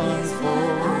long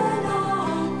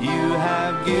for. You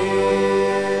have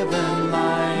given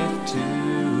life to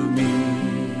me.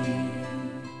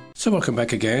 So welcome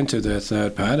back again to the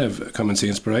third part of Come and See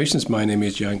Inspirations. My name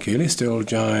is John Keeley, still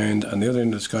joined on the other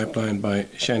end of the Skype line by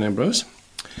Shane Ambrose.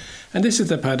 And this is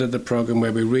the part of the programme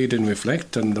where we read and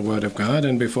reflect on the Word of God.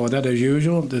 And before that, as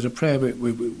usual, there's a prayer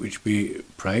which we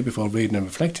pray before reading and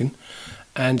reflecting.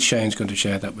 And Shane's going to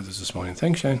share that with us this morning.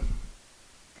 Thanks, Shane.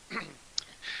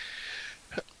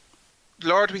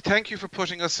 Lord, we thank you for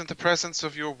putting us in the presence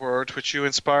of your word, which you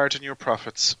inspired in your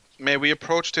prophets. May we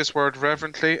approach this word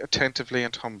reverently, attentively,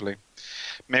 and humbly.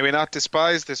 May we not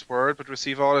despise this word, but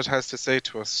receive all it has to say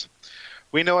to us.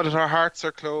 We know that our hearts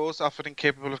are closed, often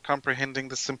incapable of comprehending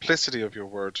the simplicity of your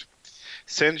word.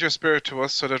 Send your Spirit to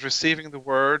us so that receiving the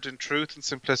word in truth and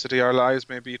simplicity, our lives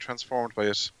may be transformed by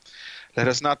it. Let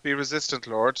us not be resistant,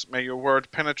 Lord. May your word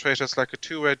penetrate us like a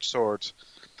two-edged sword.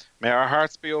 May our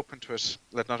hearts be open to it.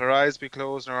 Let not our eyes be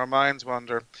closed nor our minds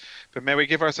wander. But may we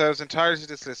give ourselves entirely to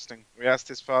this listening. We ask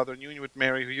this, Father, in union with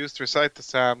Mary, who used to recite the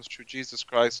Psalms, through Jesus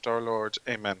Christ our Lord.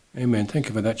 Amen. Amen. Thank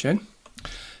you for that, Shane.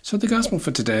 So the Gospel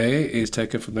for today is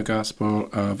taken from the Gospel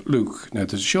of Luke. Now,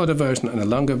 there's a shorter version and a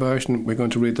longer version. We're going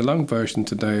to read the long version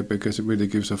today because it really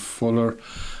gives a fuller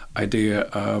idea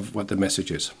of what the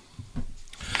message is.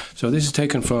 So this is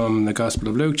taken from the Gospel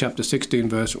of Luke, chapter 16,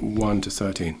 verse 1 to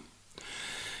 13.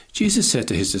 Jesus said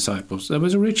to his disciples, there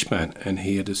was a rich man, and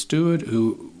he had a steward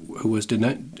who was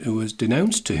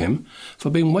denounced to him for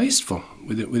being wasteful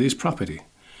with his property.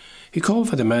 He called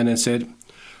for the man and said,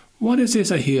 what is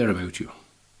this I hear about you?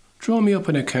 Draw me up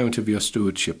an account of your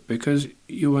stewardship, because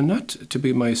you are not to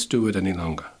be my steward any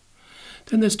longer.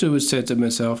 Then the steward said to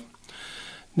himself,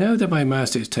 Now that my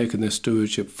master has taken the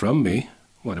stewardship from me,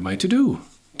 what am I to do?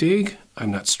 Dig? I'm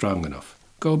not strong enough.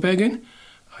 Go begging?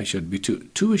 I should be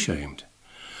too ashamed.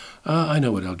 I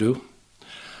know what I'll do.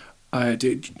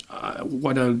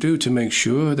 What I'll do to make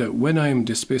sure that when I am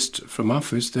dismissed from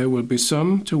office, there will be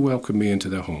some to welcome me into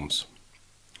their homes.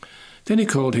 Then he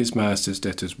called his master's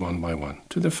debtors one by one.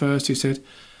 To the first he said,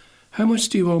 How much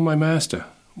do you owe my master?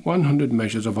 100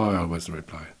 measures of oil, was the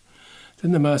reply.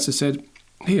 Then the master said,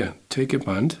 Here, take a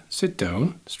bond, sit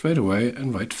down straight away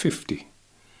and write 50.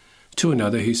 To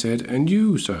another he said, And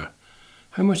you, sir,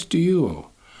 how much do you owe?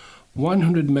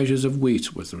 100 measures of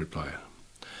wheat, was the reply.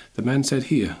 The man said,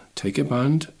 Here, take a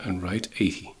bond and write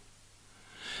 80.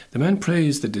 The man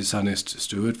praised the dishonest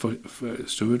steward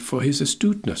for his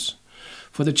astuteness.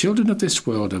 For the children of this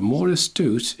world are more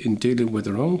astute in dealing with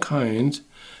their own kind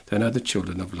than are the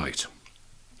children of light.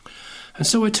 And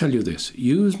so I tell you this,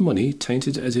 use money,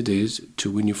 tainted as it is,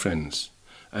 to win your friends,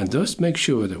 and thus make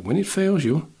sure that when it fails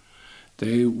you,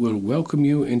 they will welcome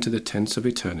you into the tents of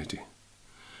eternity.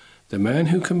 The man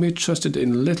who can be trusted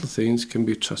in little things can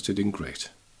be trusted in great.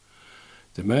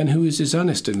 The man who is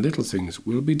dishonest in little things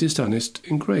will be dishonest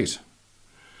in great.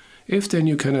 If then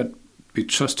you cannot be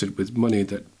trusted with money,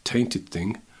 that tainted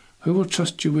thing, who will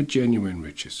trust you with genuine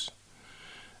riches?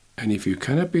 And if you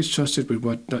cannot be trusted with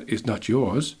what is not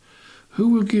yours, who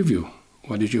will give you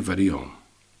what is your very own?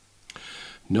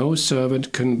 No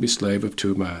servant can be slave of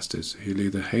two masters. He'll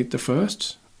either hate the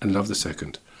first and love the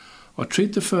second, or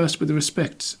treat the first with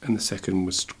respect and the second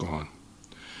with scorn.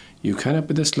 You cannot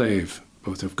be the slave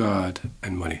both of God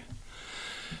and money.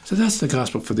 So that's the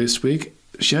gospel for this week.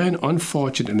 Shane,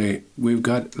 unfortunately, we've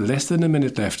got less than a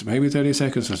minute left, maybe 30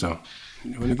 seconds or so.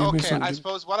 You want to give me something? I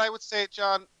suppose what I would say,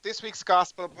 John, this week's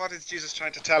gospel, what is Jesus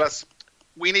trying to tell us?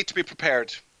 We need to be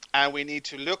prepared, and we need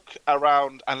to look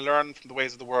around and learn from the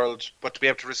ways of the world, but to be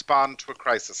able to respond to a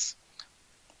crisis.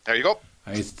 There you go.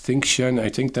 I think, Shane,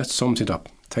 that sums it up.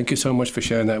 Thank you so much for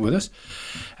sharing that with us.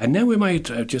 And now we might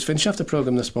just finish off the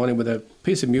programme this morning with a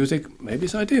piece of music. Maybe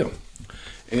it's ideal.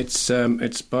 It's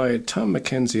by Tom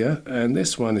McKenzie, and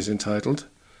this one is entitled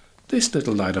This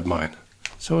Little Light of Mine.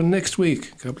 So next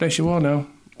week, God bless you all now.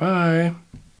 Bye.